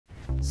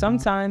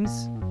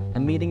Sometimes a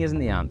meeting isn't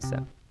the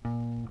answer.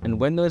 And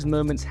when those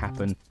moments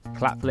happen,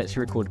 Claap lets you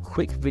record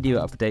quick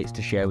video updates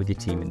to share with your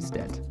team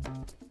instead.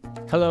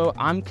 Hello,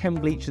 I'm Ken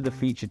Bleacher, the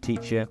feature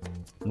teacher,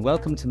 and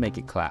welcome to Make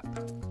It Clap,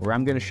 where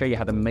I'm going to show you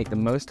how to make the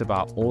most of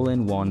our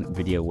all-in-one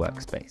video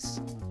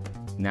workspace.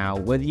 Now,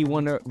 whether you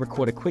want to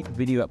record a quick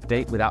video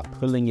update without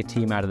pulling your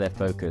team out of their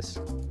focus,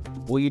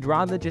 or you'd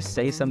rather just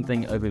say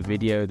something over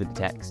video than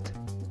text,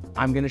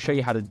 I'm going to show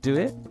you how to do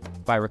it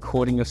by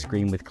recording your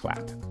screen with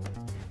Claap.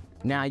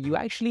 Now, you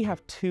actually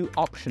have two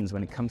options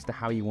when it comes to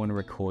how you want to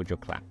record your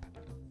Claap: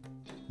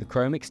 the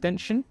Chrome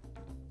extension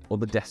or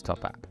the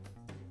desktop app.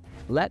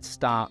 Let's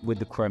start with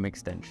the Chrome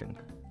extension.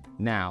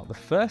 Now, the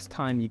first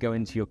time you go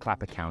into your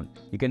Claap account,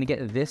 you're going to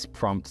get this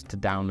prompt to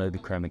download the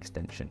Chrome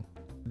extension.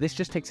 This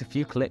just takes a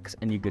few clicks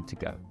and you're good to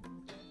go.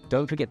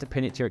 Don't forget to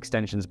pin it to your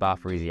extensions bar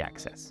for easy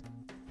access.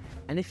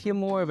 And if you're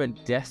more of a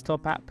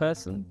desktop app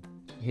person,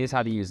 here's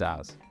how to use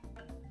ours.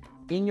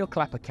 In your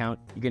Claap account,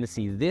 you're going to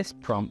see this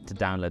prompt to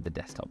download the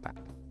desktop app.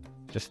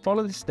 Just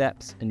follow the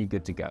steps and you're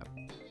good to go.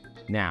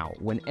 Now,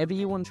 whenever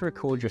you want to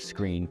record your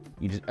screen,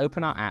 you just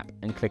open our app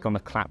and click on the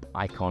Claap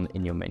icon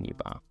in your menu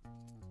bar.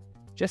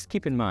 Just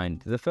keep in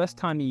mind, the first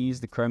time you use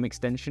the Chrome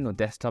extension or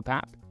desktop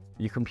app,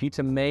 your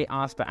computer may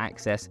ask for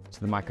access to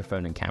the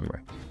microphone and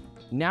camera.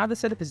 Now the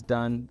setup is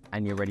done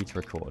and you're ready to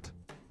record.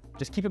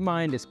 Just keep in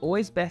mind, it's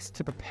always best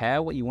to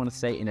prepare what you want to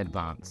say in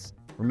advance.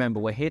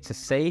 Remember, we're here to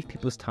save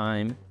people's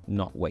time,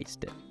 not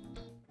waste it.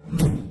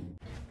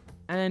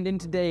 And in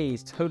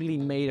today's totally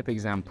made-up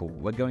example,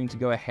 we're going to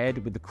go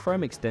ahead with the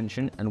Chrome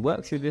extension and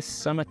work through this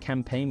summer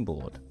campaign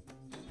board.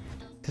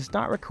 To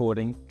start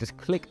recording, just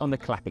click on the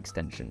Claap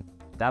extension.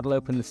 That'll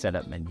open the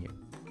setup menu.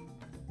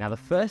 Now, the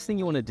first thing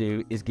you want to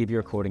do is give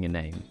your recording a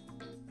name.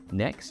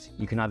 Next,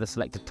 you can either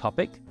select a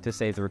topic to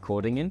save the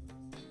recording in,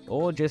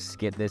 or just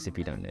skip this if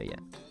you don't know yet.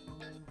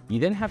 You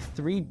then have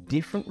 3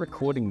 different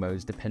recording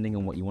modes depending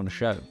on what you want to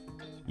show.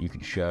 You can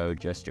show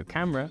just your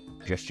camera,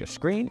 just your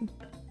screen,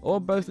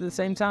 or both at the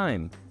same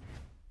time.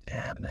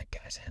 Damn, that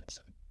guy's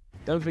handsome.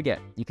 Don't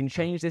forget, you can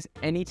change this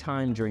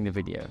anytime during the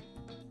video.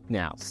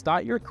 Now,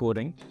 start your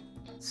recording,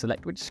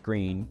 select which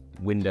screen,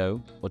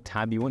 window, or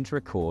tab you want to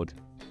record,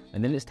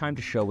 and then it's time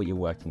to show what you're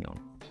working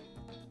on.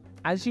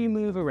 As you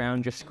move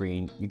around your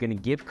screen, you're going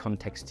to give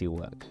context to your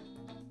work.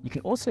 You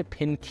can also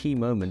pin key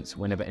moments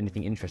whenever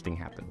anything interesting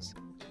happens.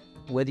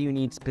 Whether you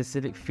need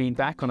specific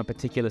feedback on a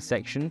particular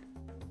section,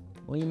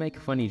 or you make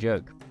a funny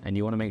joke and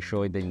you want to make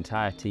sure the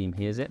entire team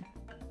hears it,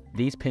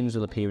 these pins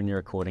will appear in your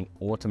recording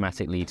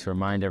automatically to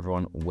remind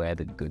everyone where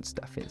the good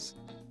stuff is.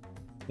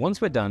 Once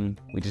we're done,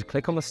 we just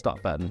click on the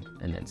stop button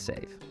and then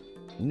save.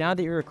 Now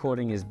that your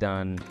recording is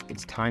done,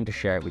 it's time to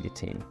share it with your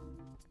team.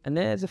 And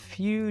there's a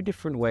few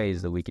different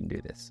ways that we can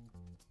do this.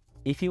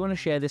 If you want to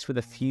share this with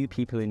a few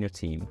people in your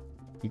team,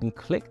 you can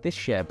click this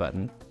share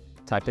button,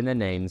 type in their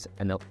names,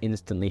 and they'll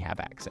instantly have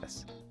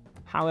access.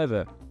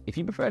 However, if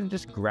you prefer to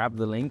just grab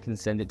the link and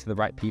send it to the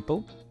right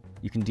people,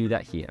 you can do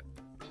that here.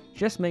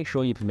 Just make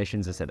sure your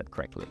permissions are set up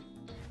correctly.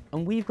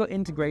 And we've got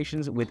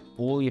integrations with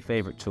all your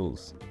favorite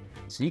tools.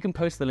 So you can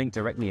post the link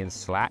directly in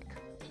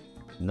Slack,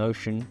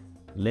 Notion,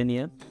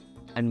 Linear,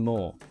 and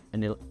more,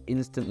 and it'll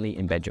instantly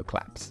embed your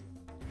claps.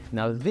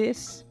 Now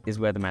this is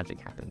where the magic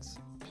happens.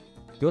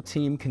 Your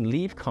team can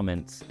leave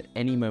comments at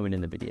any moment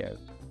in the video,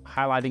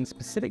 highlighting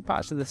specific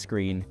parts of the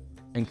screen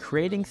and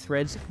creating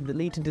threads that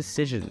lead to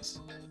decisions,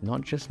 not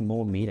just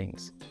more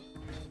meetings.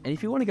 And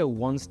if you want to go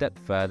one step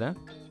further,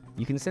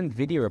 you can send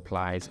video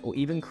replies or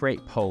even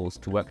create polls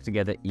to work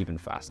together even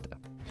faster.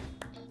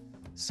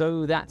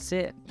 So that's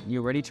it.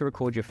 You're ready to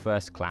record your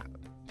first Claap.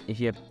 If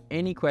you have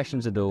any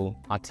questions at all,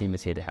 our team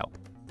is here to help.